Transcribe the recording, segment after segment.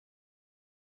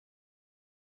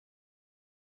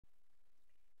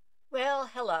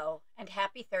Well, hello and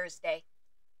happy Thursday.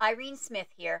 Irene Smith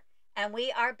here, and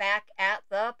we are back at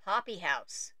the Poppy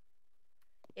House.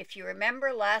 If you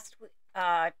remember last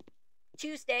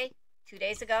Tuesday, 2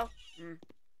 days ago,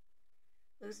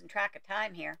 losing track of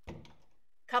time here, a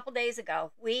couple days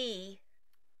ago, we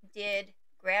did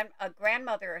a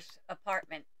grandmother's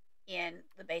apartment in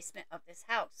the basement of this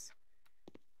house.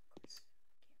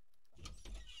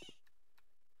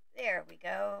 There we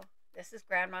go. This is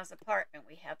Grandma's apartment.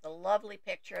 We have the lovely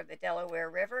picture of the Delaware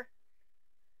River.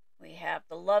 We have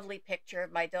the lovely picture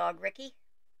of my dog, Ricky.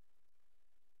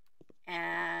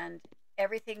 And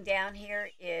everything down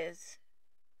here is,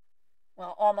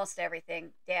 well, almost everything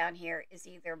down here is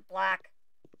either black,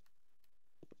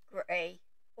 gray,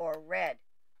 or red.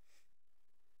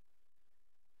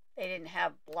 They didn't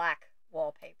have black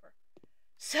wallpaper.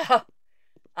 So,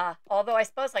 although I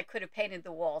suppose I could have painted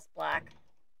the walls black.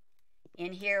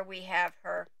 In here we have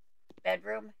her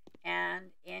bedroom,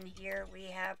 and in here we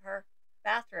have her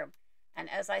bathroom. And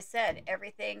as I said,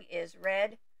 everything is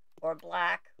red or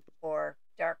black or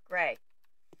dark gray.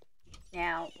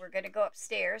 Now, we're going to go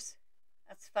upstairs.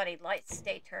 That's funny, lights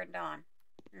stay turned on.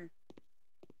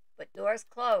 But doors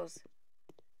close.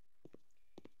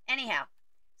 Anyhow,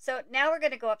 so now we're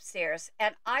going to go upstairs,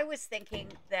 and I was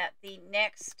thinking that the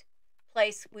next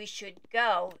place we should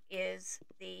go is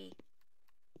the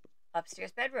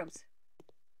upstairs bedrooms.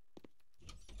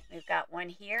 We've got one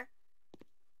here,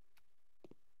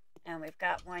 and we've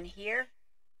got one here,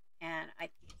 and I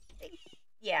think,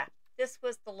 yeah, this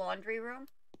was the laundry room,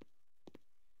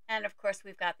 and of course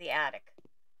we've got the attic.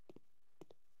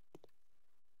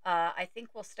 I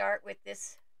think we'll start with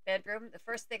this bedroom. The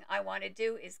first thing I want to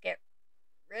do is get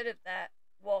rid of that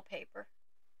wallpaper.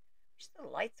 Wish the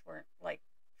lights weren't like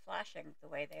flashing the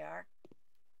way they are.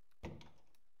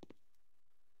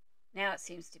 Now it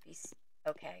seems to be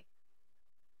okay.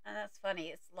 And that's funny,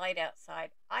 it's light outside.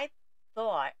 I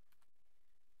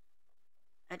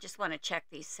just want to check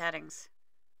these settings.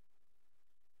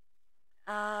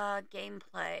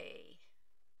 Gameplay.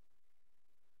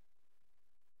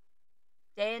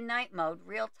 Day and night mode,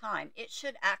 real time. It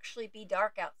should actually be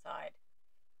dark outside.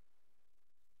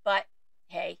 But,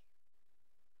 hey.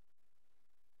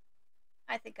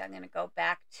 I think I'm going to go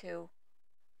back to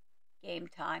game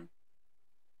time.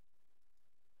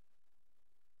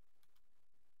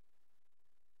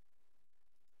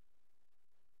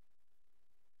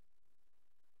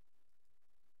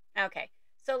 Okay,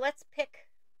 so let's pick.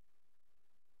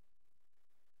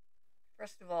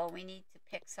 First of all, we need to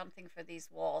pick something for these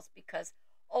walls because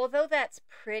although that's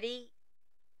pretty,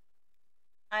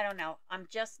 I don't know, I'm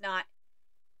just not,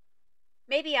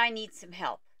 maybe I need some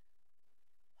help.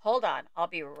 Hold on, I'll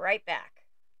be right back.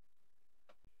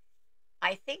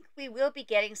 I think we will be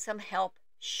getting some help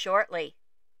shortly.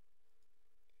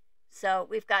 So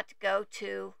we've got to go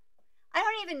to, I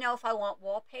don't even know if I want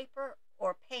wallpaper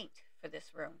or paint for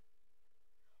this room.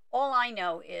 All I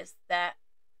know is that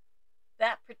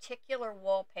that particular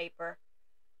wallpaper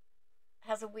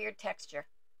has a weird texture.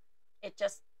 It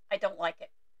just, I don't like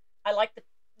it. I like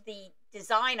the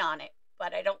design on it,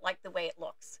 but I don't like the way it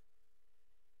looks.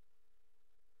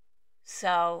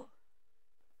 So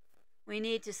we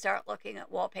need to start looking at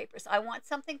wallpapers. I want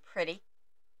something pretty.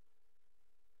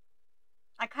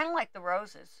 I kind of like the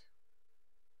roses.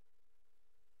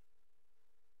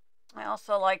 I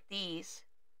also like these.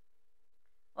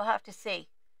 We'll have to see.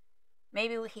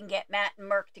 Maybe we can get Matt and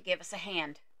Merc to give us a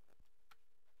hand.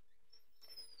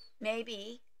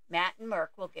 Maybe Matt and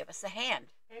Merc will give us a hand.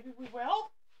 Maybe we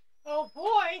will? Oh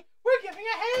boy, we're giving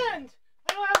a hand!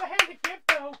 I don't have a hand to give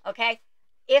though. Okay,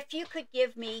 if you could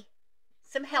give me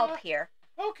some help here.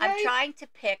 Okay. I'm trying to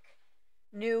pick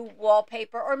new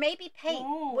wallpaper or maybe paint.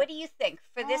 Ooh. What do you think?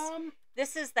 For this,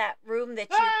 this is that room that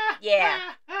you,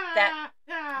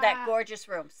 that gorgeous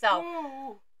room. So,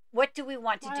 ooh. What do we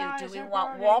want to do? Do we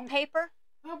want burning. wallpaper?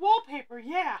 Wallpaper,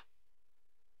 yeah.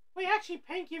 Wait, actually,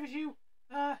 paint gives you,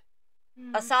 A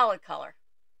solid color.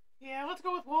 Yeah, let's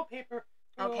go with wallpaper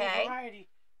for Okay. variety.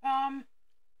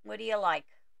 What do you like?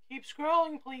 Keep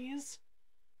scrolling, please.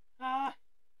 I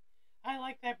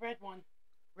like that red one.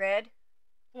 Red?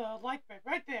 The light red,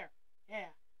 right there. Yeah.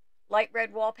 Light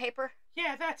red wallpaper?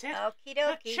 Yeah, that's it. Okie The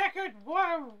dokie. checkered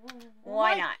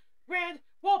Why not? Red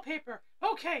wallpaper.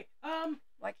 Okay,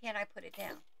 Why can't I put it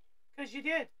down? because you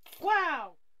did.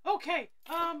 Wow. Okay,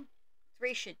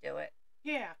 3 should do it.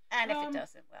 yeah. And if it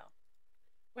doesn't, well.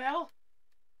 Well,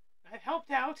 I've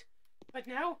helped out, but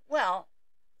now, Well,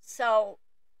 so,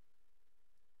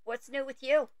 what's new with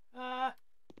you? I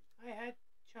had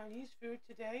Chinese food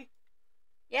today.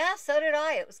 Yeah, so did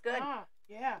I. It was good. Ah,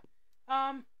 yeah.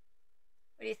 What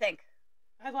do you think?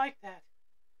 I like that.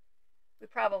 We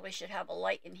probably should have a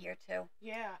light in here too.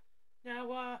 Yeah.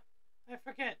 Now, I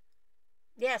forget.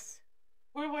 Yes.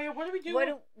 What do we do?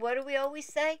 What do we always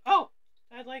say? Oh,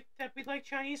 I like that. We like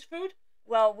Chinese food.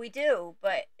 Well, we do,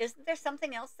 but isn't there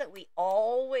something else that we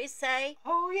always say?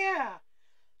 Oh yeah.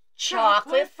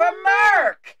 Chocolate for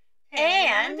Merc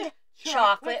and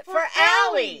chocolate for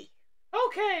Ali.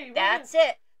 Okay. That's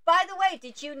it. By the way,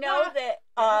 did you know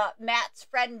that Matt's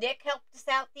friend Nick helped us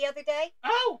out the other day?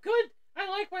 Oh, good. I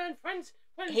like when friends.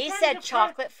 He said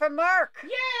chocolate for Merc.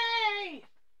 Yay!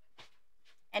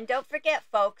 And don't forget,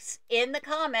 folks, in the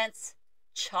comments,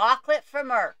 chocolate for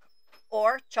Merc,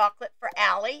 or chocolate for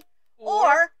Ali,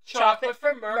 or chocolate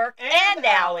for Merc and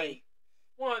Ali.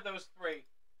 One of those three.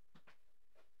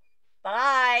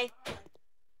 Bye.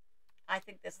 I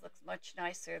think this looks much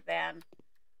nicer than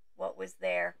what was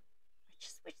there. I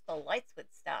just wish the lights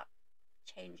would stop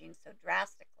changing so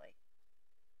drastically.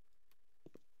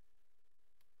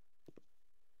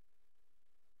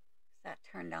 Is that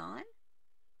turned on?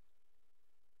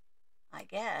 I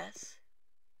guess.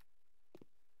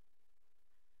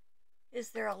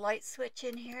 Is there a light switch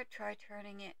in here? Try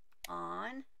turning it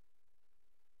on.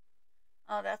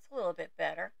 Oh, that's a little bit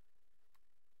better.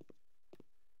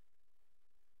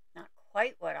 Not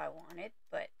quite what I wanted,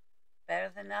 but better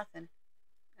than nothing.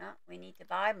 Oh, we need to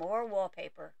buy more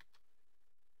wallpaper.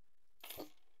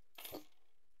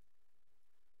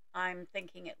 I'm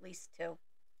thinking at least 2.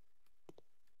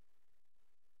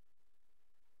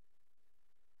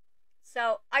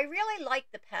 So I really like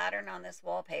the pattern on this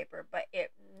wallpaper, but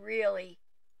it really,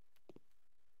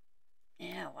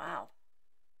 yeah, wow.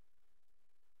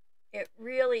 It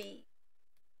really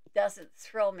doesn't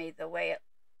thrill me the way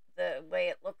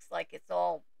it looks like it's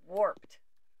all warped.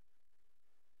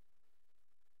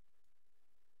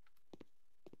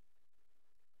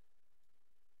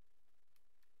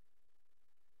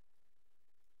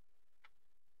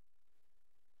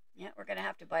 Yeah, we're going to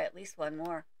have to buy at least one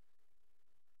more.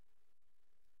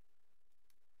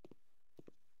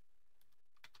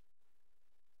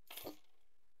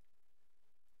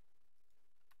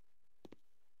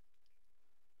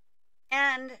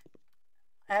 And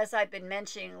as I've been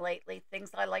mentioning lately,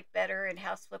 things I like better in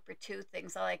House Flipper 2,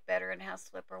 things I like better in House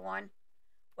Flipper 1.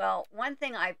 Well, one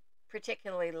thing I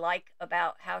particularly like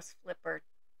about House Flipper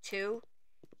 2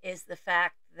 is the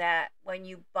fact that when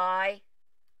you buy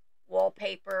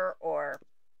wallpaper or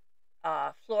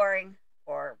flooring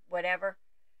or whatever,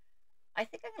 I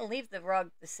think I'm going to leave the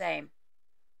rug the same.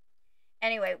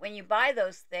 Anyway, when you buy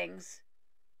those things,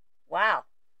 wow,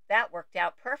 that worked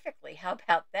out perfectly. How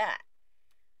about that?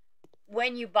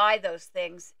 When you buy those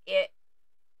things, it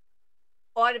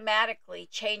automatically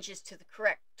changes to the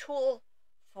correct tool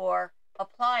for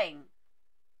applying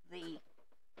the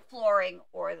flooring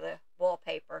or the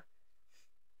wallpaper.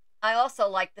 I also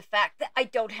like the fact that I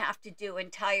don't have to do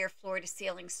entire floor to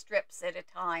ceiling strips at a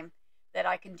time, that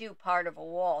I can do part of a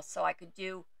wall. So I could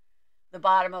do the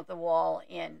bottom of the wall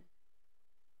in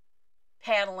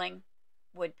paneling,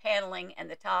 wood paneling, and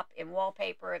the top in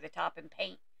wallpaper, or the top in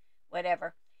paint,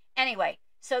 whatever. Anyway,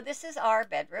 so this is our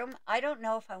bedroom. I don't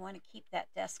know if I want to keep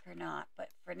that desk or not, but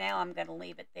for now I'm going to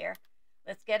leave it there.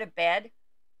 Let's get a bed.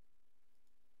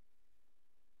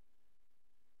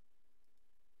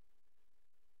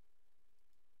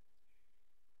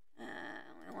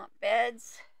 We want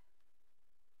beds.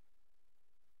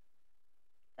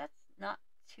 That's not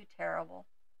too terrible.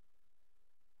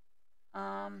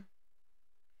 I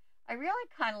really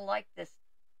kind of like this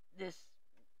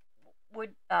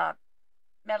wood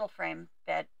metal frame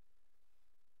bed.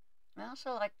 I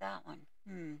also like that one.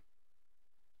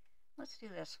 Let's do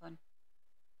this one.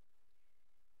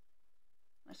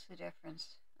 What's the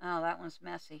difference? Oh, that one's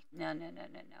messy. No.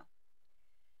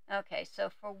 Okay, so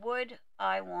for wood,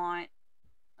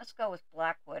 let's go with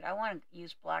black wood. I want to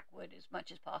use black wood as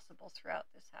much as possible throughout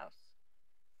this house.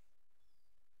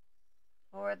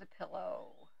 For the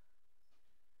pillow,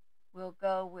 we'll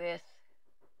go with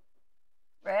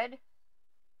red.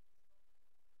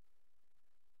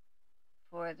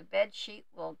 For the bed sheet,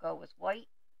 we'll go with white.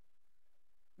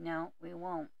 No, we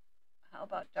won't. How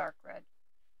about dark red?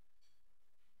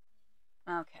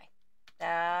 Okay,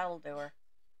 that'll do her.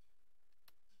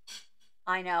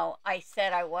 I know, I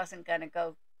said I wasn't going to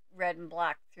go red and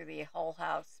black through the whole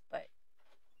house, but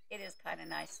it is kind of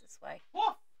nice this way.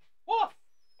 Woof! Woof!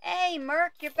 Hey,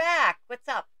 Merc, you're back. What's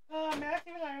up?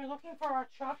 Matthew and I are looking for our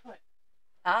chocolate.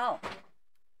 Oh.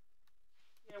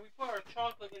 Yeah, we put our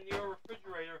chocolate in your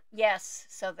refrigerator. Yes,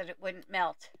 so that it wouldn't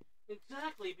melt.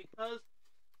 Exactly, because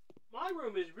my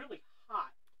room is really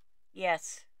hot.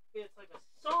 Yes. It's like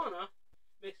a sauna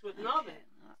mixed with an oven.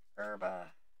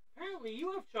 Herba. Apparently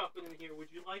you chocolate in here.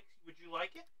 Would you like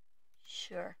it?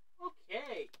 Sure.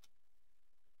 Okay.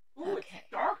 Ooh, Okay.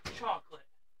 it's dark chocolate.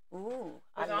 Ooh,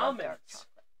 I With love almonds. dark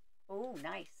chocolate. Ooh,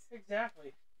 nice.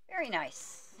 Exactly. Very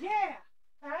nice. Yeah.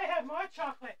 I have my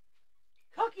chocolate.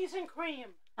 Cookies and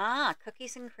cream. Ah,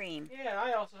 cookies and cream. Yeah,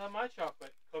 I also have my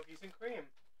chocolate. Cookies and cream.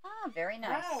 Ah, very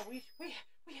nice. Wow, we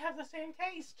have the same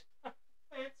taste.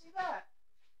 Fancy that.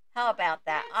 How about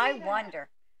that? I Fancy that. wonder,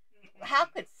 how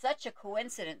could such a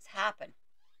coincidence happen?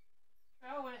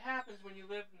 Oh, it happens when you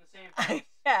live in the same house.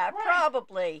 Yeah, Right.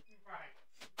 probably. Right.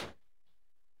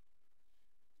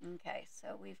 Okay,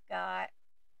 so we're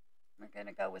going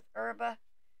to go with herba,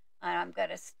 and I'm going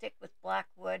to stick with black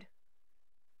wood.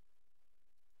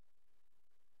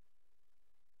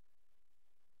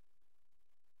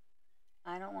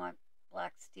 I don't want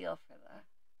black steel for the,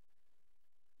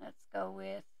 let's go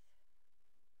with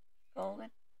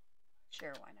golden.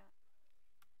 Sure, why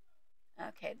not?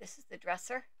 Okay, this is the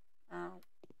dresser. Let's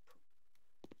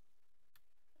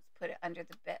put it under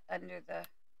the bed,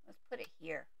 let's put it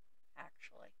here,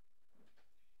 actually.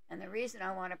 And the reason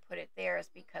I want to put it there is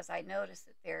because I noticed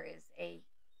that there is a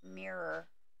mirror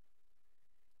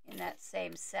in that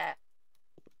same set.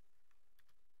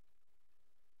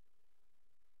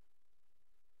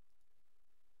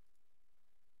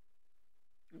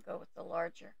 And go with the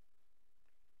larger.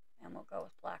 And we'll go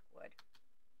with black wood.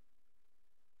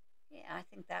 Yeah, I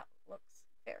think that looks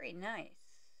very nice.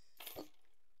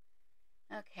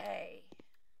 Okay.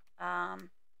 I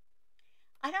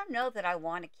don't know that I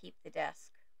want to keep the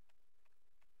desk.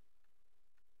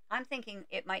 I'm thinking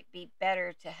it might be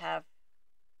better to have...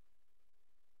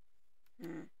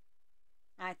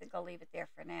 I think I'll leave it there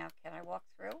for now. Can I walk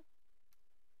through?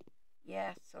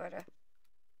 Yeah, sort of.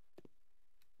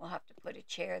 We'll have to put a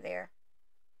chair there.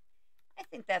 I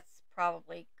think that's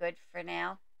probably good for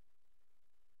now.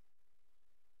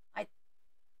 I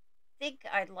think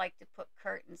I'd like to put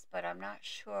curtains, but I'm not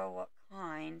sure what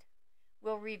kind.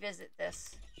 We'll revisit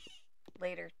this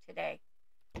later today.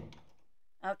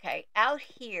 Okay, out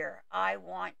here, I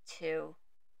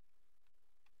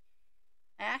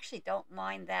actually don't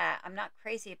mind that. I'm not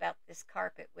crazy about this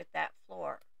carpet with that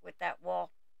floor, with that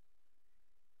wall.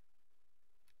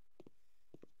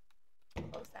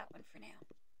 Close that one for now.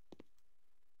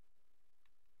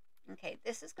 Okay,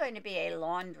 this is going to be a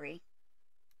laundry.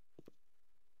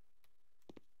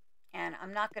 And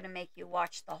I'm not going to make you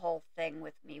watch the whole thing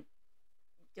with me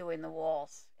doing the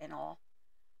walls and all.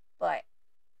 But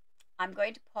I'm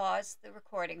going to pause the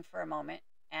recording for a moment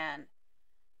and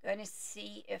going to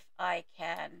see if I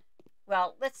can...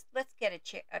 Well, let's get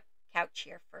a couch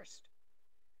here first.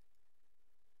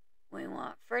 We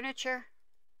want furniture,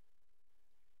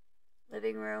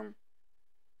 living room,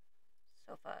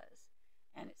 sofas.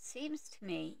 And it seems to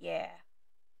me, yeah,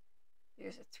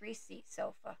 there's a 3-seat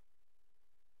sofa.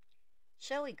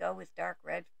 Shall we go with dark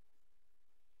red?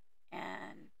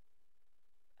 And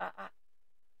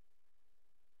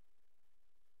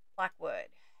black wood.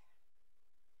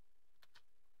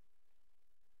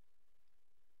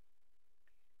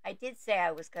 I did say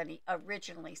I was going to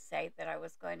originally say that I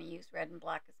was going to use red and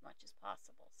black as much as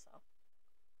possible, so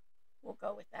we'll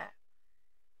go with that.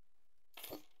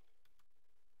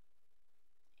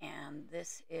 And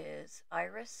this is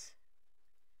iris.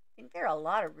 I think there are a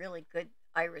lot of really good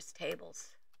iris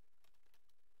tables.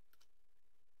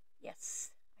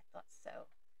 Yes, I thought so.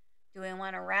 Do we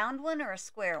want a round one or a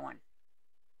square one?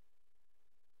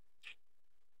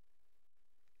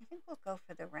 I think we'll go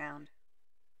for the round,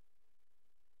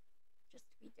 just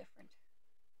to be different.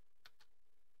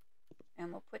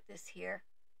 And we'll put this here.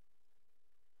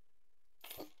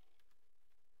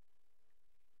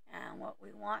 And what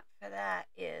we want for that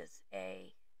is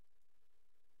I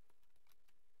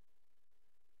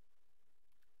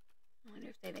wonder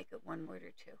if they make it one word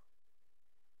or two.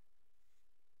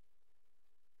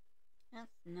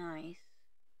 That's nice.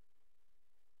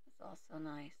 It's also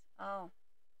nice. Oh,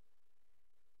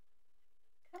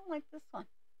 kind of like this one.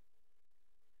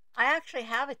 I actually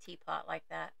have a teapot like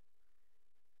that.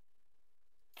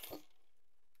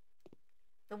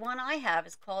 The one I have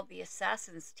is called the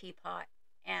Assassin's Teapot,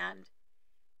 and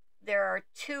there are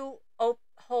 2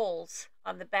 holes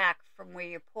on the back from where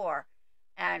you pour,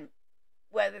 and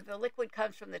whether the liquid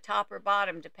comes from the top or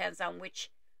bottom depends on which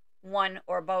one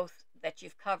or both that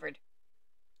you've covered.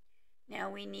 Now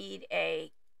we need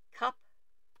a cup,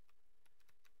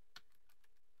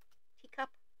 teacup,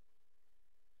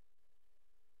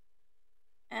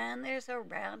 and there's a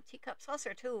round teacup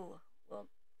saucer too. We'll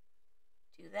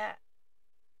do that.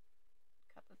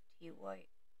 Cup of tea white.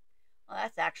 Well,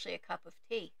 that's actually a cup of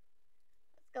tea.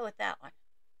 Let's go with that one.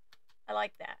 I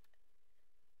like that.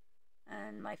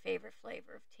 and my favorite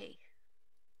flavor of tea.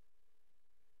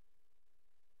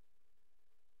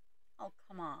 Oh,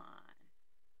 come on.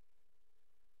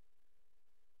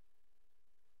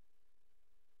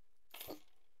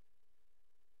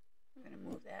 I'm going to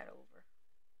move that over.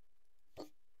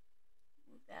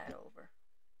 Move that over.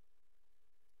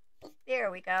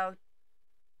 There we go.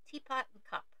 Teapot and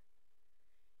cup.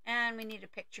 And we need a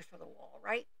picture for the wall,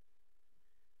 right?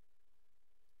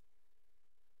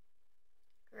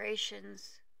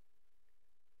 Decorations.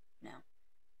 No.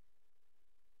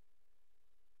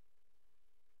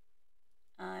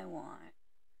 I want.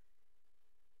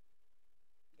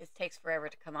 This takes forever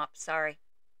to come up, sorry.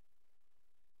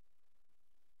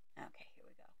 Okay, here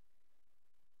we go.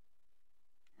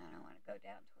 I don't want to go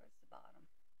down towards the bottom.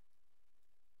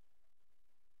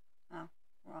 Oh,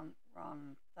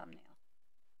 wrong thumbnail.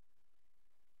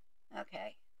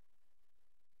 Okay.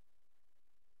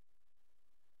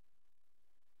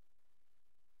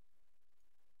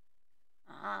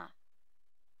 Ah.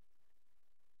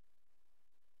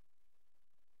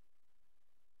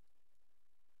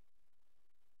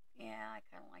 Yeah, I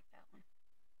kind of like that one.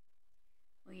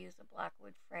 We'll use a black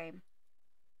wood frame.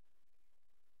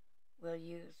 We'll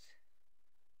use...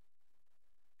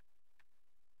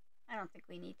 I don't think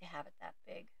we need to have it that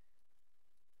big.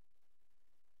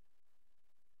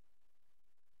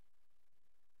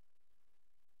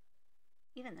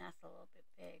 Even that's a little bit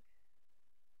big.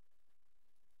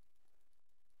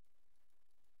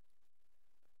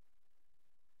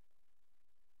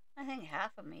 I think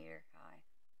 1/2 meter high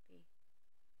would be.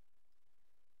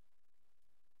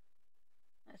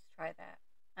 Let's try that.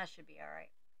 That should be all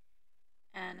right.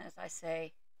 And as I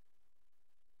say,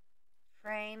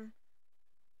 frame,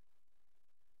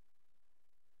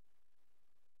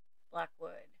 black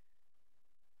wood.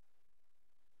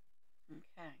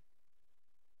 Okay.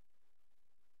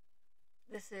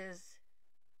 This is...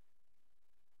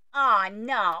 Ah,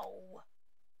 no!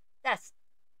 That's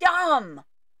dumb!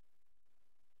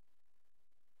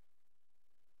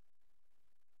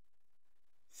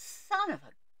 Son of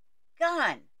a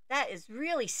gun! That is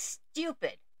really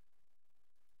stupid.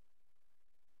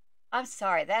 I'm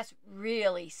sorry, that's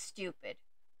really stupid.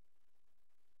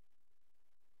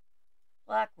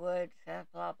 Black wood,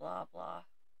 blah, blah, blah.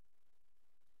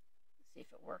 Let's see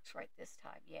if it works right this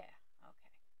time. Yeah,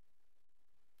 okay.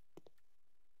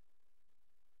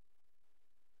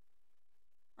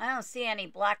 I don't see any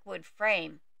black wood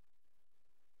frame.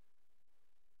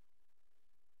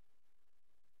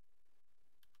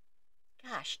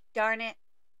 Gosh darn it.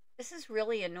 This is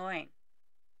really annoying.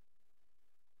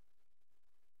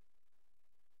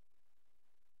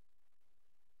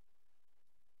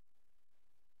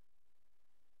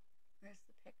 Where's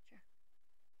the picture?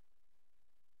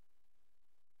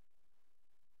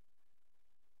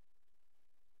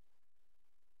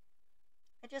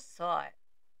 I just saw it.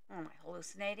 Oh, am I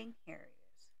hallucinating? Here it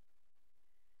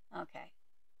is. Okay.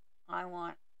 I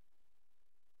want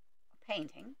a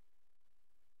painting.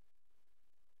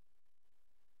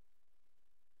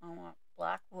 I want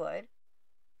black wood.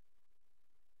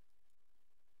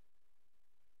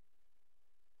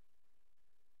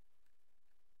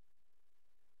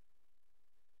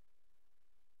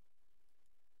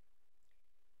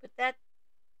 But that...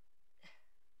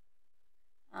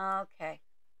 Okay.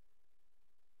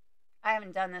 I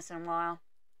haven't done this in a while.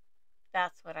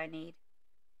 That's what I need.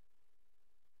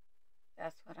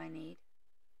 That's what I need.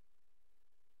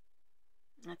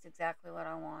 That's exactly what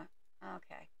I want.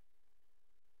 Okay.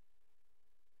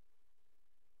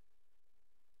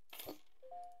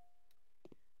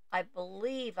 I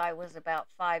believe I was about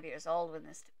 5 years old when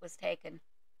this was taken.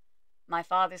 My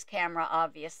father's camera,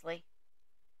 obviously.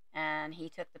 And he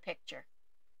took the picture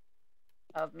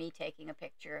of me taking a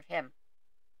picture of him.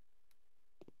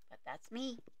 But that's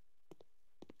me.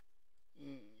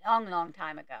 Long, long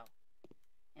time ago.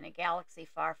 In a galaxy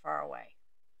far, far away.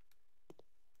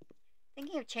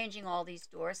 Thinking of changing all these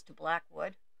doors to black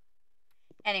wood.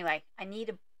 Anyway, I need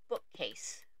a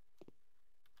bookcase.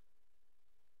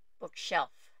 Bookshelf.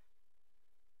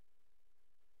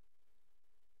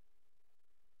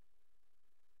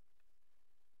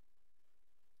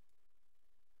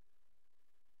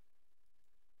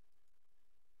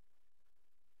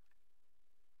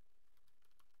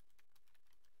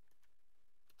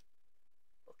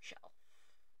 Bookshelf.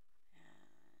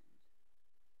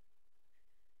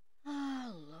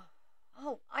 And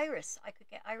oh, iris. I could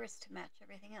get iris to match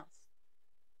everything else.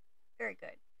 Very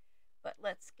good. But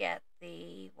let's get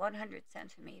the 100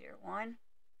 centimeter one.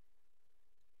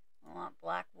 I want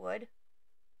black wood.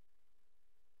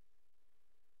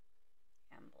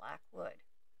 And black wood.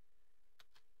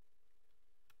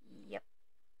 Yep.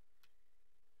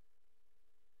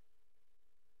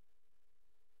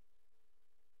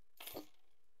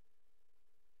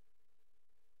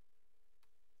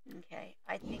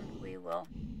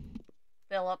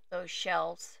 fill up those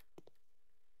shelves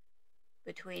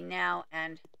between now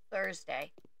and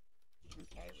Thursday.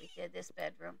 Okay, we did this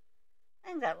bedroom. I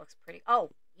think that looks pretty.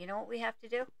 Oh, you know what we have to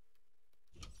do?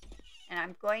 And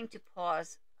I'm going to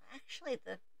pause. Actually,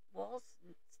 the walls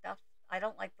and stuff, I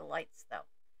don't like the lights though.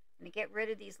 I'm going to get rid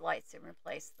of these lights and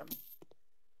replace them.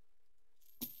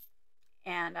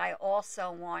 And I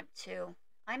also want to,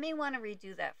 I may want to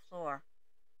redo that floor.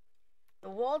 The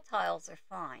wall tiles are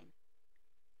fine.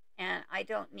 And I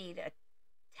don't need a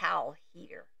towel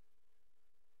heater.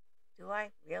 Do I?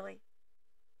 Really?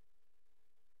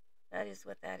 That is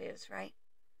what that is, right?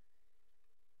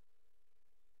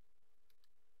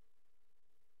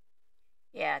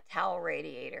 Yeah, towel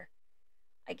radiator.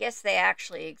 I guess they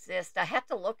actually exist. I have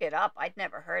to look it up. I'd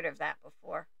never heard of that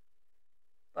before.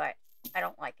 But I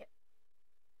don't like it.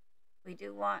 We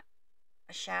do want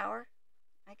a shower,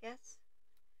 I guess.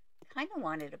 Kind of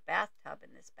wanted a bathtub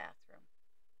in this bathroom.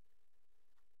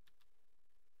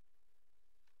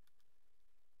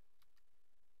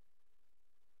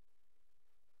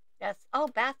 That's, oh,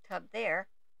 bathtub there.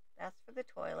 That's for the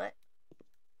toilet.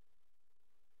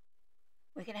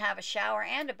 We can have a shower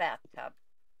and a bathtub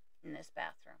in this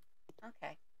bathroom.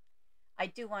 Okay. I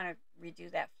do want to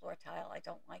redo that floor tile. I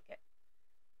don't like it.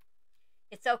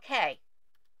 It's okay,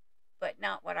 but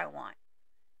not what I want.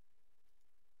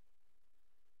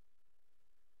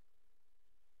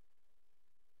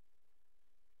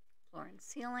 Floor and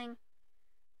ceiling.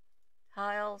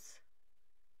 Tiles.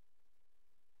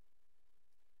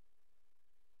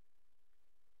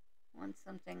 Want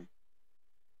something.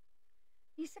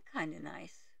 These are kind of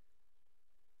nice.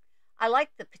 I like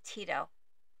the petito.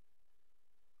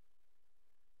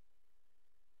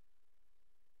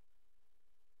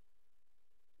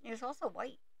 There's also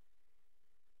white.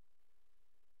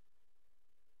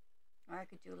 Or I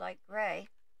could do light gray.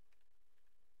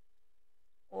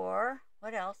 Or,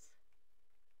 what else?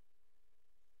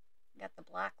 Got the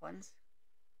black ones.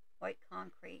 White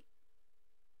concrete.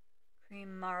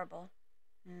 Cream marble.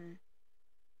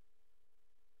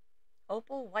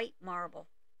 Opal white marble.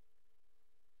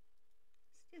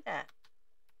 Let's do that.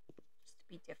 Just to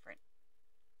be different.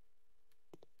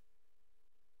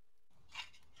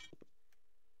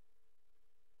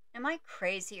 Am I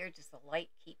crazy or does the light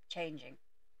keep changing?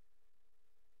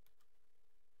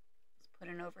 Let's put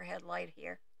an overhead light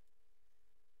here.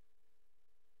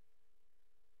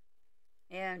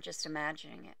 Yeah, I'm just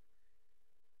imagining it.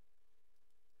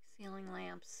 Ceiling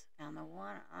lamps, and the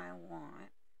one I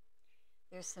want,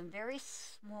 there's some very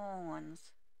small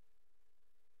ones.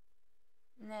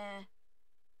 Nah.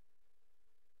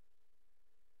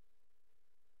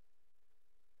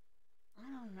 I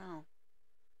don't know.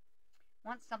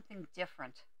 Want something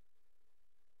different.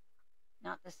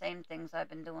 Not the same things I've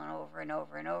been doing over and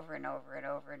over and over and over and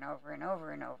over and over and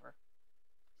over and over.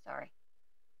 Sorry.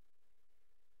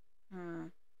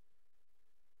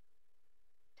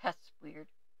 That's weird.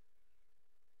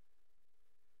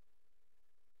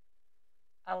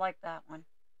 I like that one.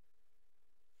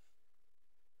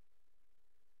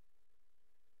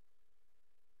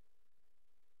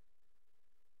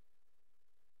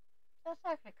 That's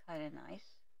actually kind of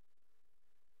nice.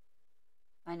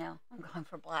 I know, I'm going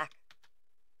for black.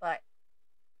 But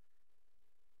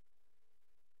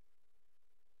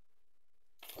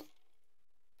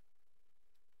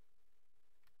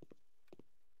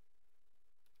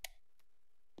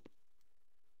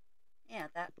yeah,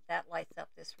 that lights up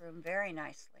this room very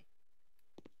nicely.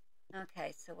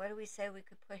 Okay, so what do we say we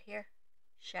could put here?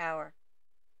 Shower.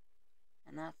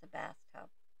 And that's a bathtub.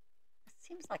 It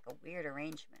seems like a weird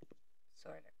arrangement.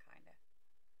 Sort of, kind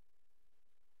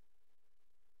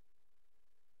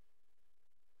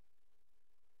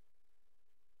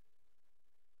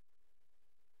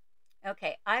of.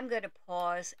 Okay, I'm going to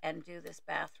pause and do this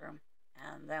bathroom.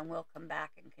 And then we'll come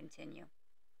back and continue.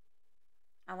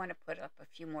 I want to put up a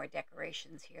few more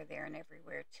decorations here, there, and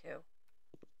everywhere, too.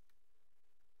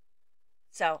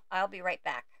 So, I'll be right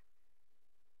back.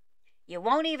 You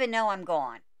won't even know I'm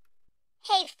gone.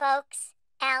 Hey folks,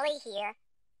 Ali here.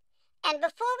 And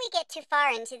before we get too far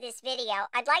into this video,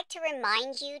 I'd like to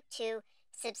remind you to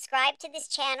subscribe to this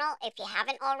channel if you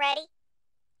haven't already,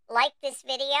 like this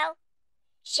video,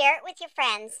 share it with your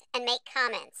friends, and make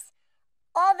comments.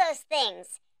 All those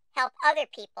things help other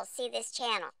people see this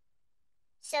channel.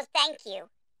 So thank you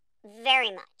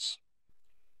very much.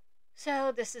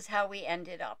 So this is how we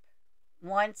ended up.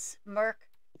 Once Merc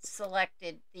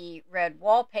selected the red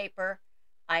wallpaper,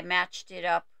 I matched it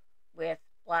up with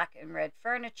black and red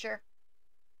furniture,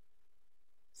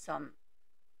 some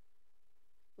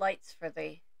lights for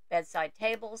the bedside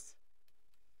tables,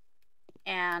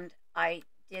 and I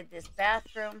did this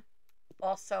bathroom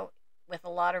also with a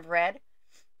lot of red,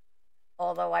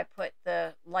 although I put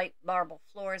the light marble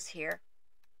floors here.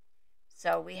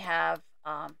 So we have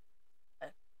a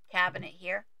cabinet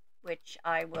here, which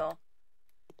I will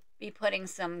be putting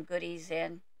some goodies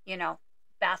in, you know,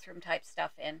 bathroom type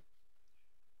stuff in.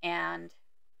 And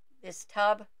this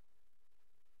tub,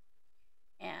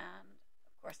 and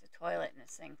of course the toilet and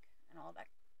the sink and all that.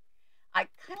 I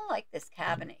kind of like this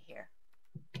cabinet here.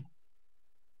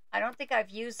 I don't think I've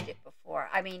used it before.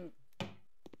 I mean,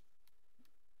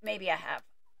 maybe I have.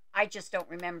 I just don't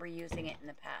remember using it in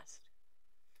the past.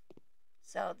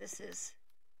 So this is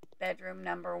bedroom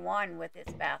number 1 with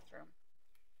its bathroom.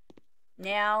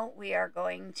 Now we are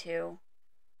going to...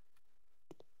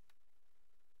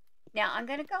 Now I'm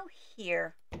going to go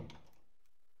here.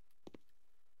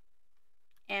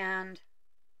 And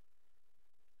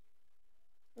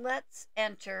let's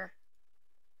enter,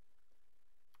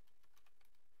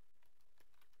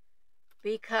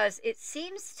 because it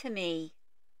seems to me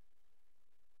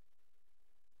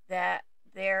that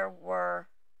there were,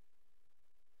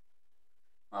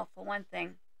 well, for one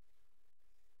thing,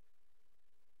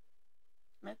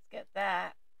 let's get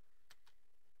that.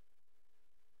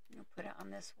 I'm going to put it on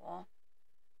this wall.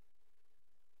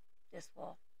 This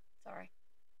wall, sorry.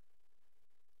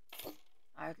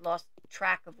 I lost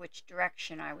track of which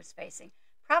direction I was facing.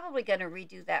 Probably going to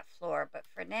redo that floor, but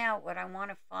for now, what I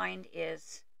want to find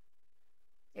is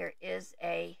there is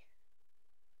a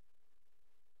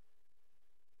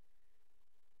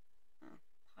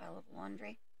pile of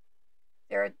laundry.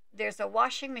 There's a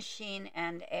washing machine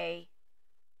and a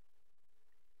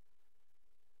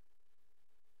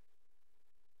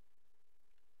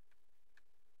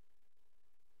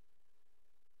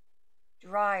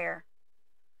dryer.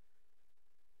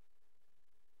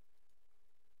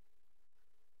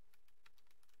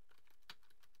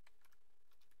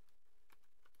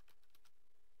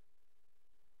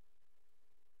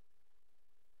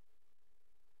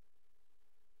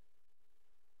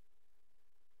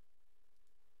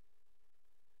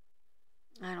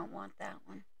 I don't want that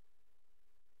one.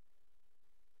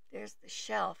 There's the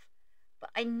shelf. But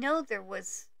I know there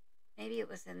was, maybe it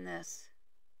was in this.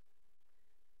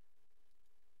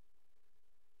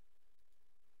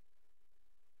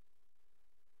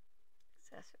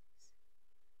 Accessories.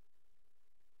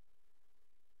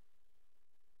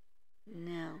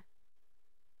 No.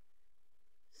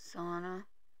 Sauna,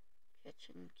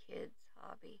 kitchen, kids,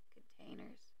 hobby,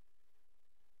 containers.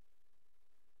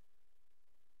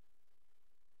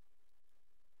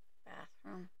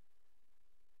 Bathroom.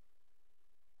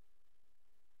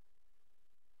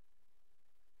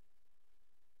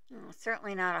 Oh,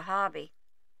 certainly not a hobby.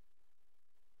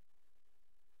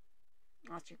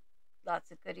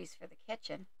 Lots of goodies for the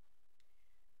kitchen.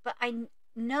 But I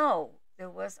know there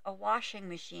was a washing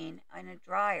machine and a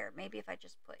dryer. Maybe if I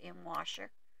just put in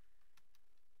washer.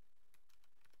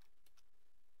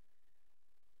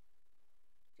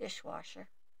 Dishwasher.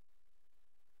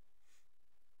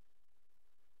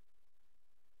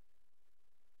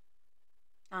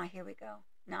 Ah, here we go.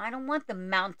 Now, I don't want the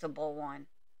mountable one.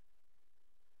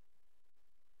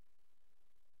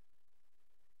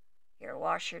 Here,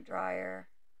 washer, dryer,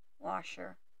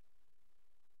 washer,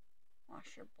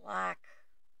 washer black,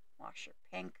 washer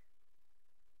pink,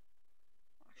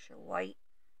 washer white.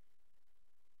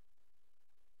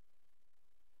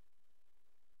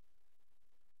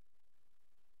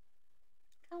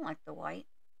 Kind of like the white,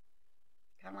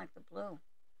 kind of like the blue.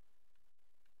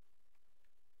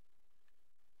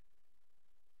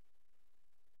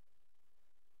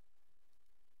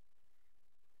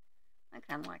 I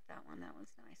kind of like that one. That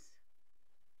one's nice.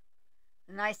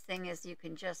 The nice thing is you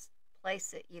can just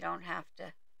place it. You don't have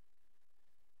to.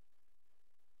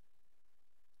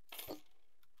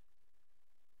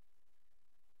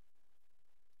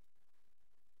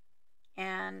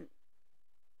 And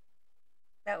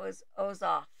that was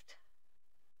Ozoft.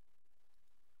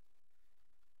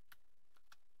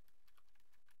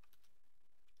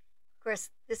 Of course,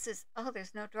 this is, oh,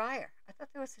 there's no dryer. I thought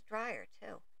there was a dryer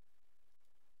too.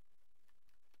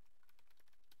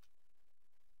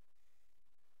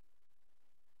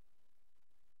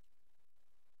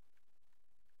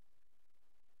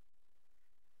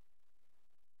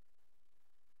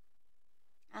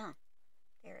 Oh,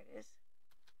 there it is.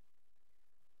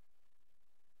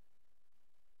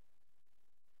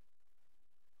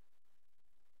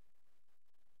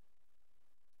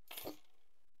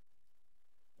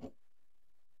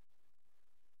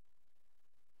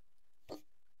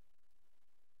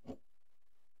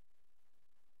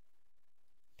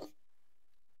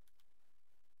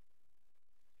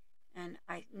 And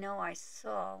I know I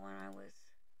saw when I was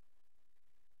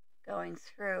going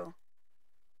through.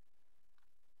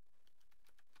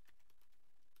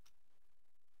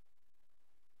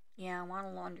 Yeah, I want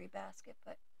a laundry basket,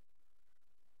 but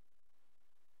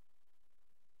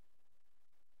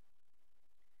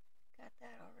got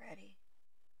that already.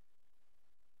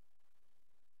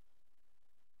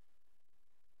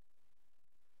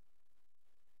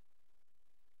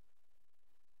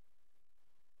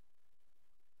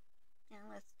 Now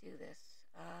let's do this.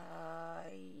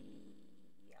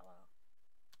 Yellow.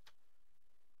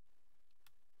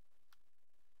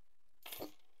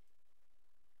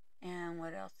 And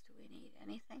what else do we need?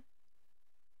 Anything?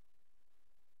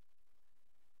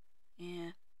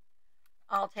 Yeah.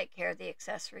 I'll take care of the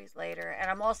accessories later. And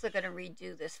I'm also going to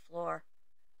redo this floor.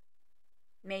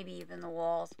 Maybe even the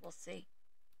walls. We'll see.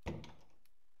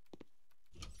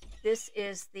 This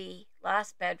is the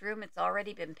last bedroom. It's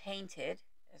already been painted.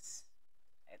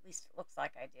 At least it looks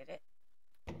like I did it.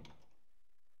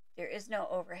 There is no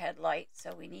overhead light,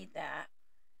 so we need that.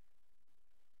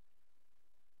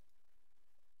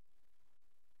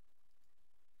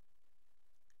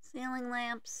 Ceiling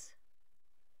lamps.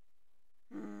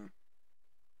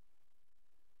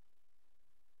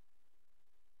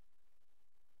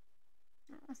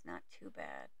 That was not too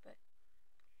bad, but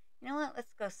you know what?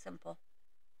 Let's go simple.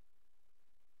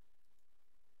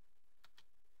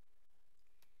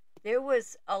 There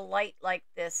was a light like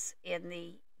this in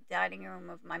the dining room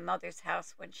of my mother's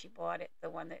house when she bought it, the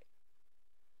one that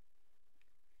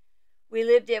we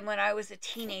lived in when I was a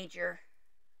teenager.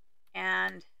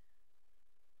 And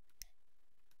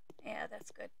yeah, that's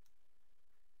good.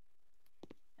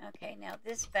 Okay, now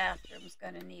this bathroom's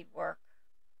going to need work.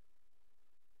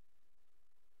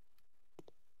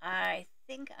 I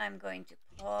think I'm going to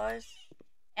pause.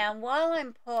 And while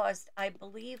I'm paused, I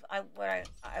believe what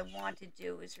I want to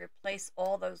do is replace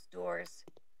all those doors.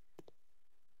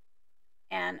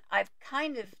 And I've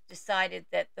kind of decided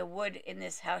that the wood in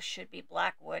this house should be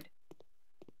black wood.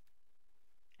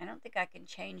 I don't think I can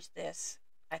change this.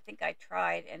 I think I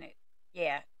tried and it,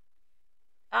 yeah.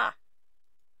 Ah,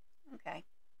 okay,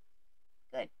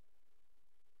 good.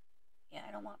 Yeah,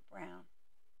 I don't want brown.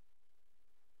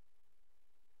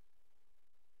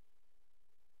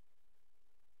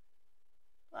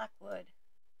 Black wood.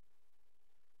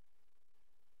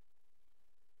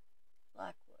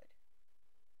 Black wood.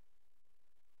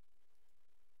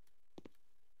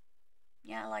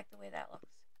 Yeah, I like the way that looks.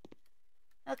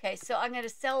 Okay, so I'm going to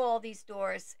sell all these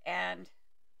doors and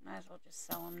might as well just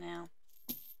sell them now.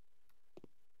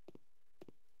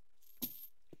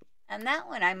 And that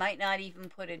one I might not even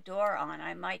put a door on.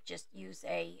 I might just use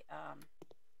a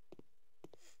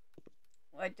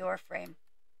door frame.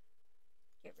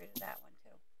 Get rid of that one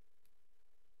too.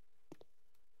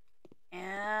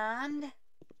 And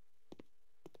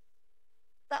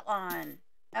that one.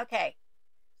 Okay.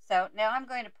 So now I'm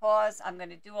going to pause. I'm going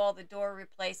to do all the door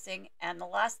replacing. And the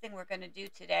last thing we're going to do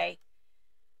today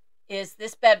is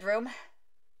this bedroom.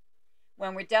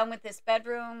 When we're done with this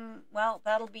bedroom, well,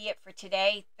 that'll be it for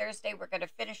today. Thursday, we're going to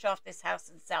finish off this house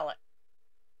and sell it.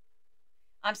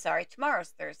 I'm sorry, tomorrow's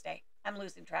Thursday. I'm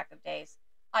losing track of days.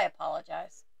 I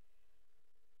apologize.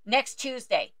 Next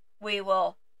Tuesday, we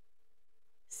will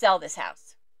sell this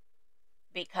house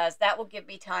because that will give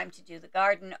me time to do the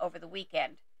garden over the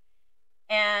weekend.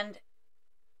 And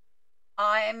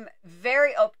I'm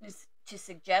very open to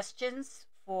suggestions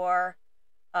for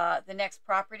the next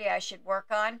property I should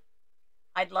work on.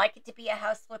 I'd like it to be a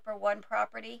House Flipper 1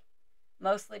 property,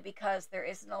 mostly because there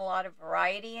isn't a lot of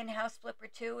variety in House Flipper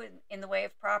 2 in the way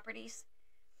of properties.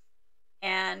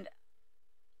 And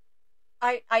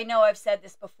I know I've said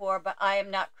this before, but I am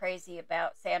not crazy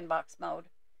about sandbox mode.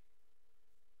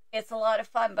 It's a lot of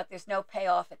fun, but there's no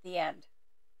payoff at the end.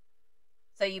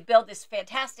 So you build this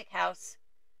fantastic house,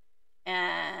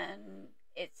 and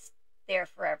it's there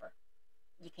forever.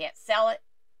 You can't sell it.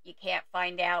 You can't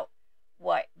find out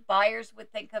what buyers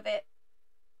would think of it.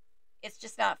 It's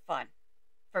just not fun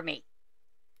for me.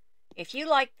 If you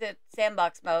like the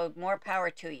sandbox mode, more power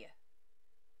to you.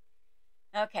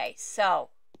 Okay,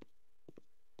 so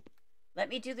let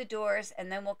me do the doors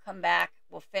and then we'll come back.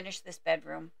 We'll finish this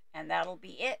bedroom and that'll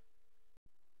be it.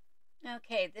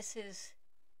 Okay, this is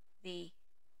the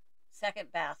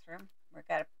second bathroom. We're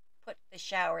going to put the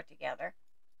shower together.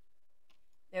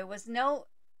 There was no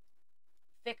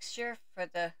fixture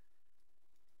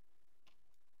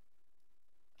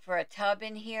for a tub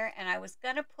in here, and I was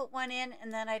going to put one in,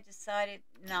 and then I decided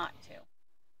not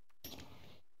to.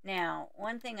 Now,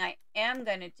 one thing I am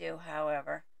going to do,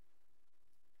 however,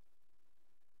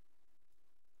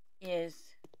 is,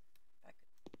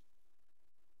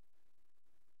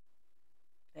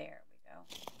 there we go.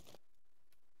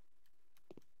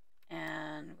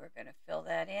 going to fill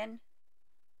that in.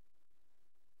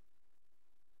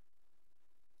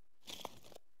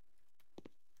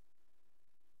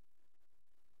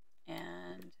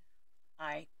 And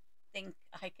I think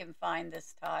I can find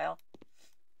this tile.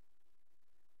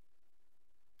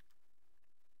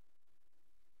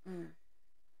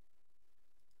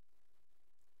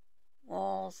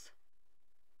 Walls.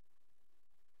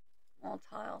 Wall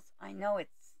tiles. I know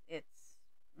it's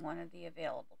one of the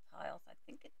available tiles. I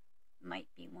think it might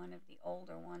be one of the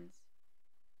older ones.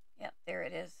 Yep, there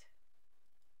it is.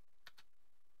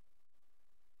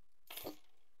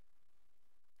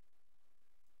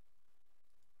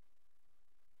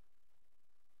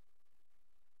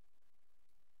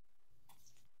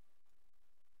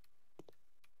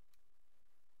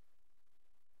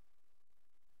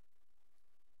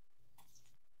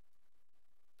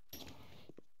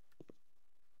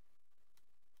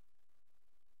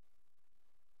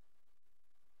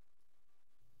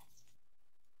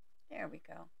 There we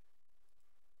go.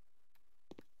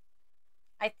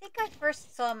 I think I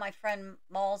first saw my friend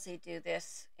Malsey do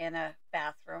this in a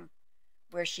bathroom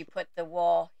where she put the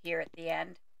wall here at the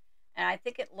end. And I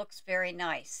think it looks very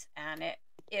nice. And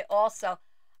it also,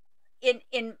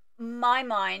 in my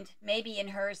mind, maybe in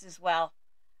hers as well,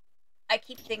 I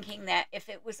keep thinking that if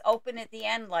it was open at the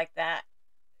end like that,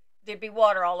 there'd be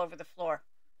water all over the floor.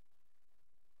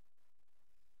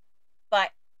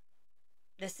 But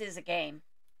this is a game.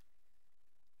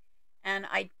 And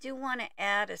I do want to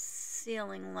add a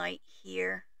ceiling light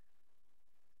here.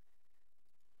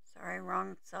 Sorry,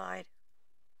 wrong side.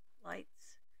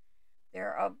 Lights.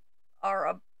 There are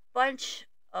a bunch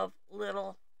of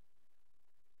little,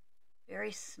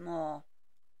 very small,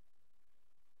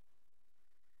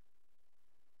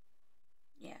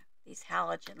 yeah, these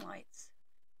halogen lights.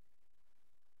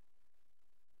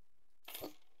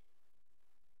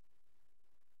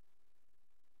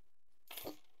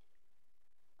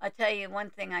 I'll tell you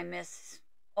one thing I miss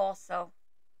also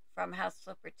from House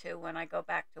Flipper 2 when I go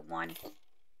back to 1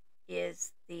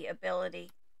 is the ability,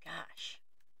 gosh,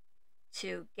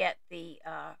 to get the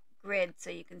grid so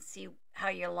you can see how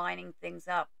you're lining things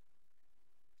up.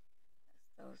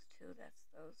 That's those two, that's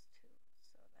those two,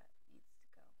 so that needs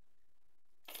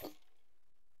to go.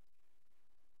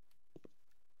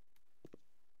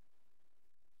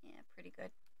 Yeah, pretty good.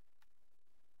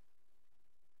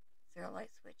 Is there a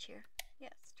light switch here?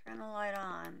 Yes, turn the light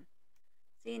on.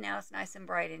 See, now it's nice and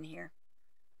bright in here.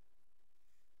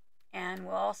 And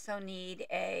we'll also need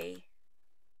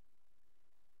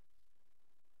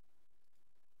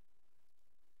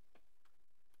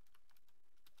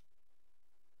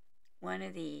one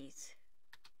of these.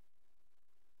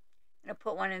 I'm going to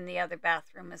put one in the other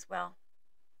bathroom as well.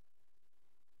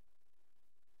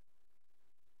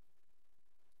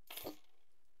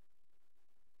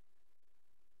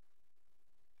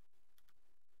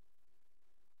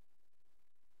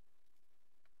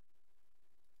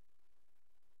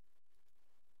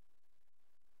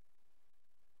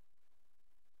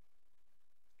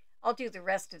 I'll do the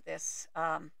rest of this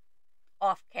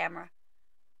off camera,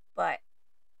 but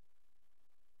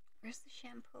where's the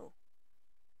shampoo?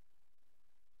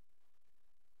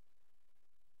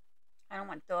 I don't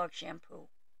want dog shampoo.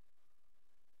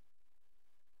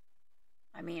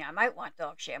 I mean, I might want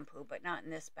dog shampoo, but not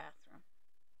in this bathroom.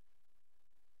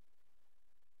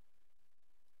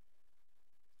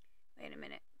 Wait a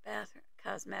minute. Bathroom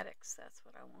cosmetics, that's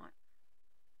what I want.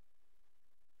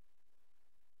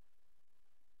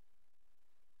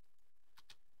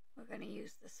 We're going to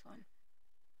use this one.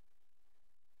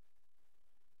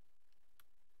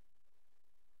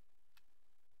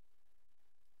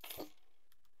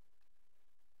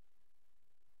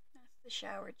 That's the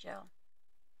shower gel.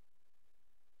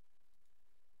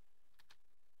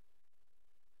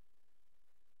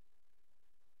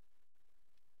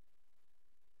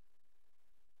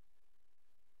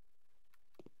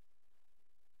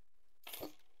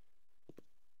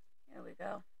 There we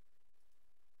go.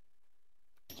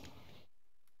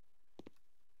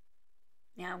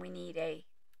 Now we need a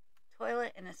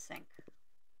toilet and a sink.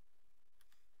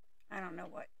 I don't know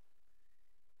what.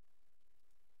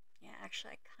 Yeah,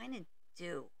 actually, I kind of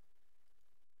do.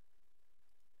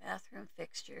 Bathroom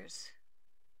fixtures.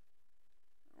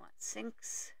 We want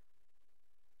sinks.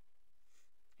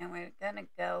 And we're going to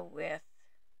go with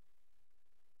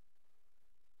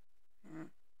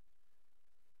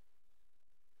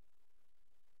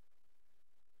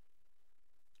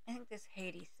I think this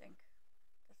Haiti sink.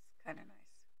 That's kind of nice.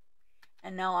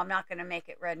 And no, I'm not going to make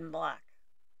it red and black.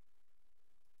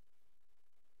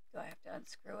 Do I have to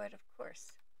unscrew it? Of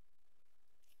course.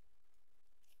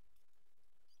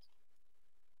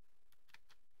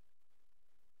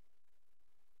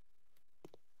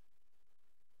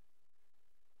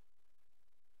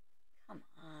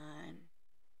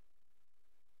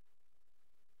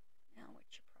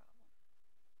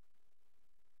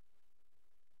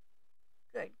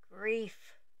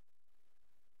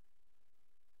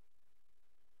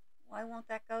 Why won't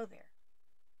that go there?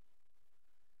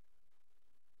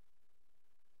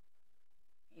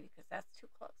 Maybe because that's too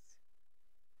close.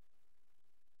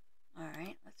 All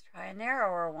right, let's try a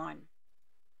narrower one.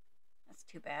 That's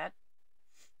too bad.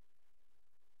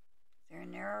 Is there a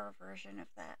narrower version of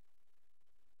that?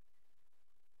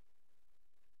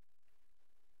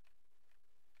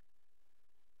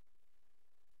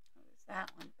 Oh, there's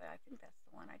that one, but I think that's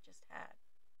the one I just had.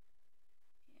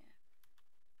 Yeah.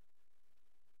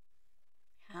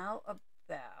 How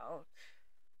about...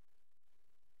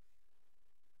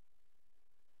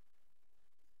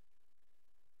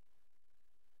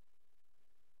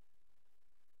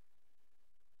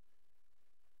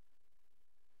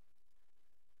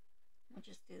 We'll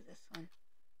just do this one.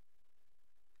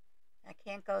 I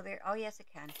can't go there. Oh, yes, it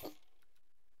can.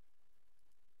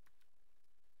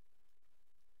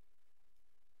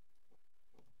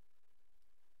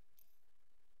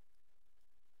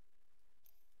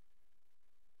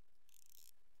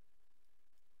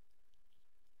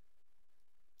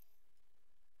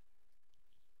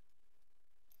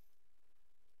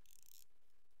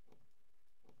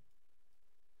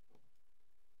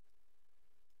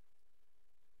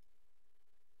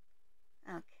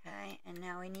 Okay, and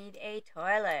now we need a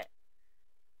toilet.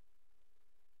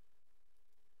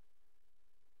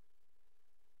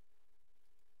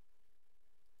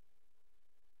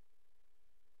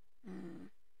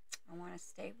 I want to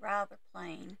stay rather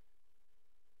plain.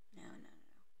 No.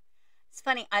 It's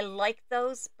funny, I like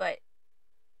those, but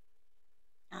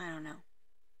I don't know.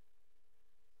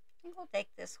 I think we'll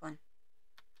take this one.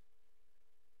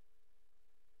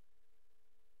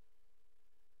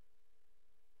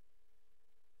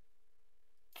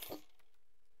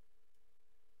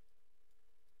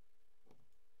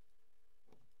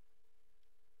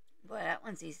 Boy, that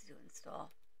one's easy to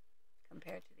install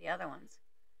compared to the other ones.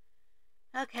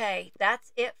 Okay,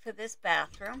 that's it for this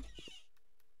bathroom.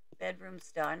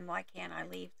 Bedroom's done. Why can't I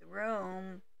leave the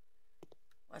room?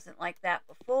 Wasn't like that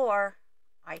before.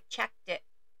 I checked it.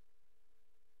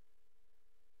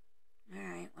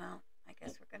 Alright, well, I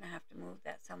guess we're going to have to move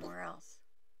that somewhere else.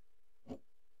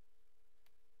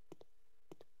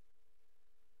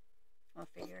 We'll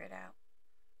figure it out.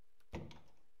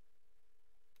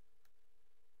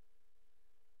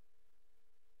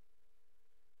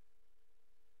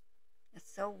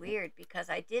 It's so weird because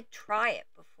I did try it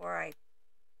before I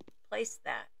placed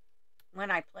that.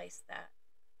 When I placed that,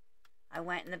 I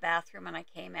went in the bathroom and I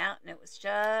came out and it was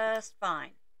just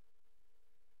fine.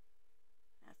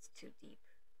 That's too deep.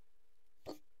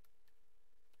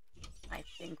 I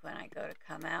think when I go to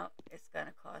come out, it's going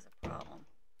to cause a problem.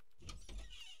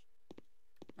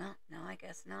 Well, no, I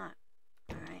guess not.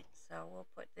 All right, so we'll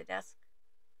put the desk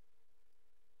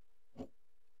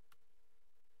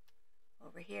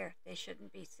over here. They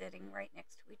shouldn't be sitting right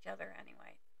next to each other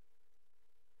anyway.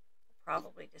 They'll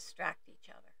probably distract each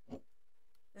other.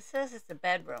 This says it's a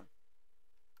bedroom.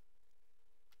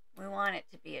 We want it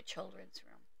to be a children's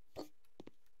room.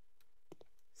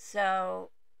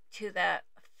 So, to that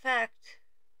effect,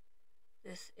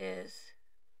 this is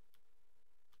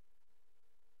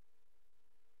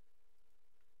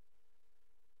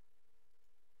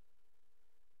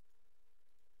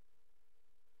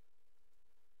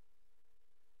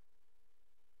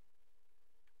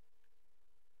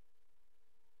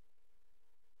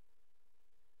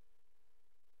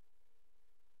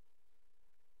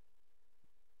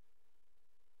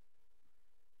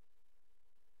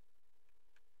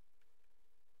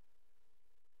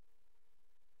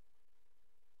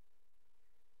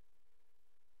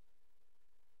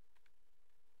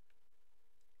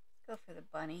go for the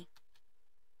bunny.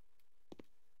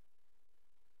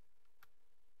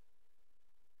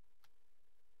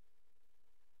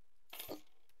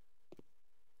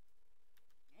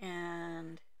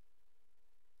 And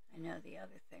I know the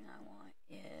other thing I want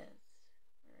is,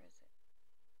 where is it?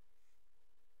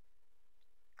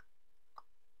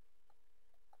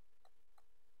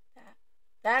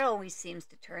 That always seems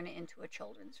to turn it into a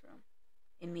children's room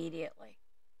immediately.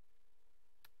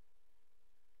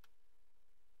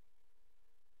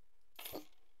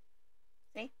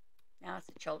 See? Now it's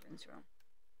a children's room.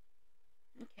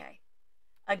 Okay.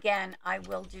 Again, I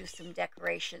will do some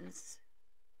decorations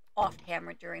off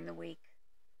camera during the week.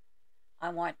 I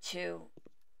want to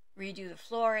redo the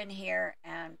floor in here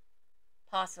and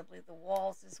possibly the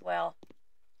walls as well.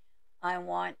 I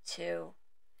want to,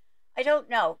 I don't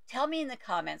know. Tell me in the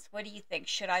comments, what do you think?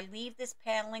 Should I leave this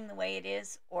paneling the way it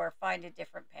is or find a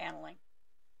different paneling?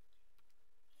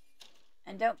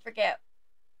 And don't forget,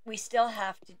 we still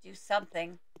have to do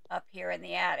something up here in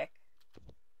the attic.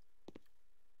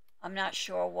 I'm not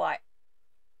sure what.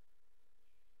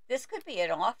 This could be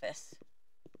an office.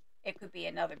 It could be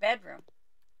another bedroom.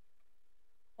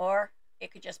 Or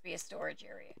it could just be a storage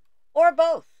area. Or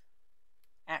both,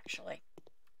 actually.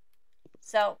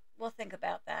 So we'll think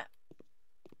about that.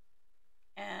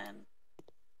 And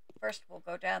first we'll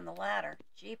go down the ladder.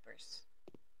 Jeepers.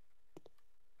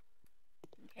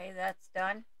 Okay, that's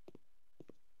done.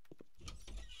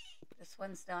 This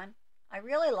one's done. I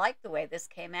really like the way this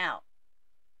came out.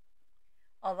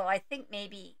 Although I think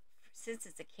maybe since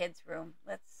it's a kid's room,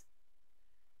 let's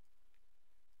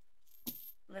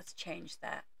change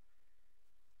that.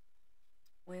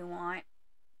 We want,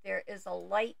 there is a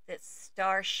light that's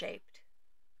star-shaped.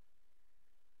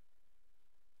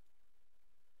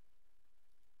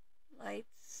 Lights,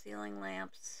 ceiling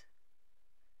lamps.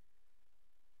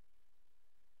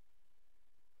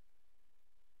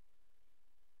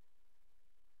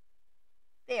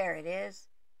 There it is.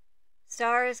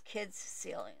 Stars Kids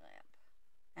ceiling lamp.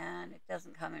 And it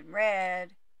doesn't come in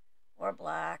red or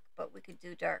black, but we could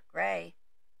do dark gray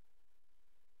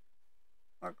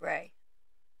or gray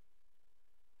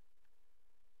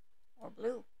or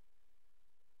blue.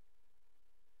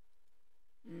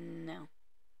 No.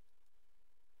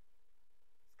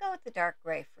 Let's go with the dark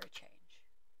gray for a change.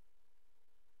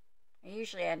 I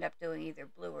usually end up doing either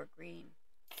blue or green.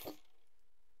 Let's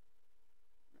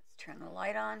turn the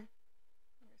light on.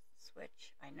 There's the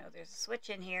switch. I know there's a switch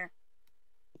in here.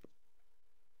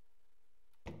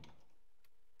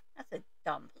 That's a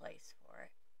dumb place for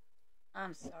it.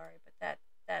 I'm sorry, but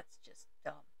that's just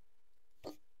dumb.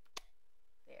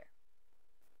 There.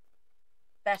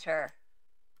 Better.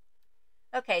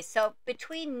 Okay, so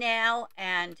between now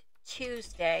and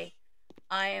Tuesday,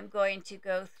 I am going to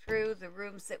go through the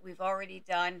rooms that we've already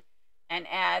done and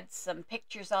add some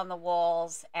pictures on the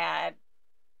walls, add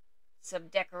some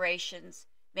decorations,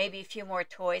 maybe a few more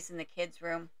toys in the kids'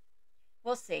 room.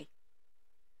 We'll see.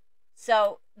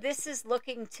 So this is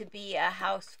looking to be a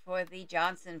house for the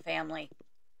Jonson family.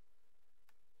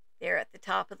 They're at the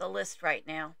top of the list right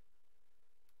now.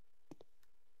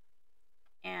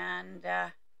 And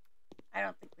I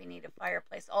don't think we need a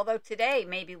fireplace. Although today,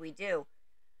 maybe we do.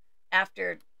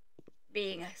 After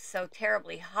being so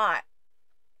terribly hot,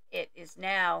 it is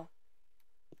now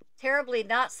terribly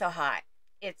not so hot.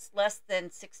 It's less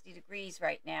than 60 degrees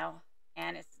right now.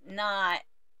 And it's not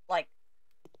like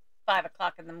 5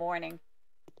 o'clock in the morning.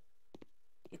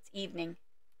 It's evening.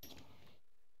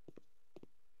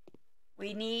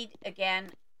 We need,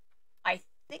 again, I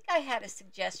think I had a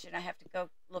suggestion. I have to go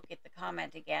look at the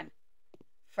comment again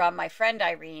from my friend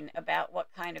Irene about what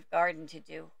kind of garden to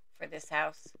do for this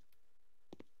house.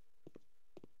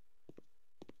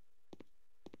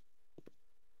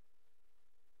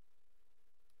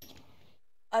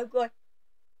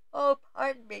 Oh,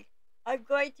 pardon me. I'm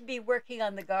going to be working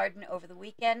on the garden over the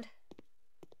weekend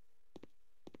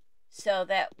so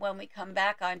that when we come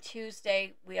back on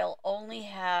Tuesday, we'll only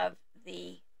have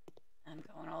I'm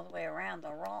going all the way around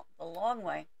the long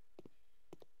way.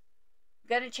 I'm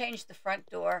going to change the front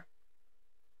door.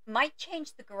 Might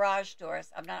change the garage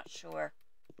doors. I'm not sure.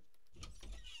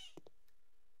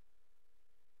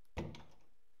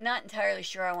 Not entirely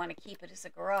sure I want to keep it as a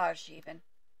garage even.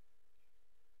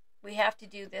 We have to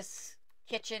do this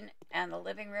kitchen and the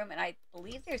living room, and I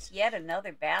believe there's yet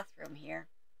another bathroom here.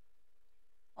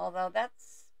 Although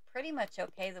that's pretty much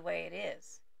okay the way it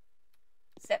is,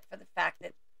 except for the fact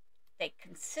that they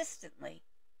consistently...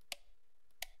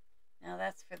 Now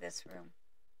that's for this room.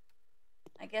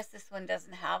 I guess this one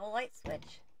doesn't have a light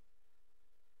switch.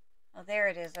 Oh, there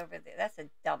it is over there. That's a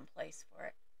dumb place for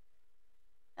it.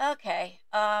 Okay,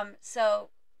 so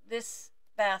this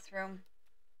bathroom...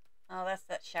 Oh, that's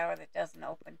that shower that doesn't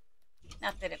open.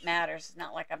 Not that it matters. It's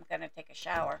not like I'm going to take a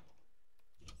shower.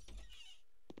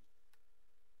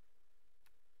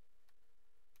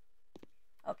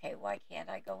 Okay, why can't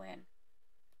I go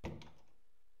in?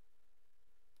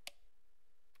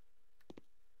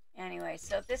 Anyway,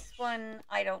 so this one,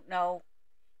 I don't know.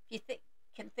 If you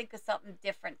can think of something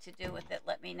different to do with it,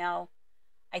 let me know.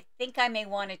 I think I may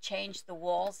want to change the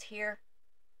walls here.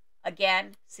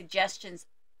 Again, suggestions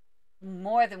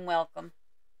more than welcome.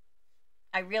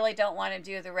 I really don't want to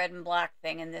do the red and black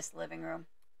thing in this living room.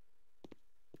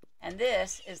 And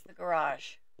this is the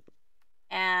garage.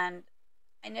 And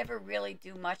I never really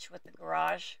do much with the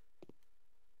garage.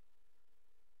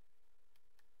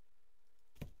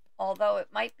 Although it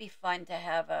might be fun to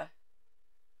have a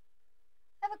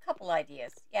couple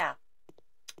ideas. Yeah,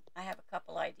 I have a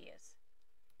couple ideas.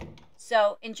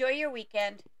 So enjoy your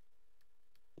weekend.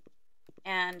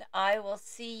 And I will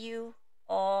see you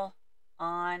all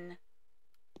on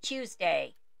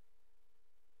Tuesday.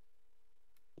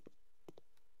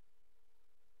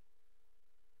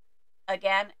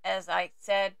 again, as I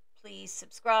said, please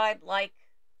subscribe, like,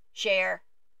 share,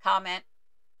 comment,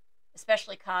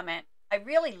 especially comment. I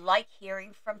really like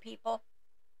hearing from people,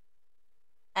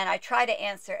 and I try to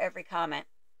answer every comment.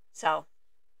 So,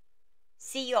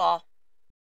 see you all.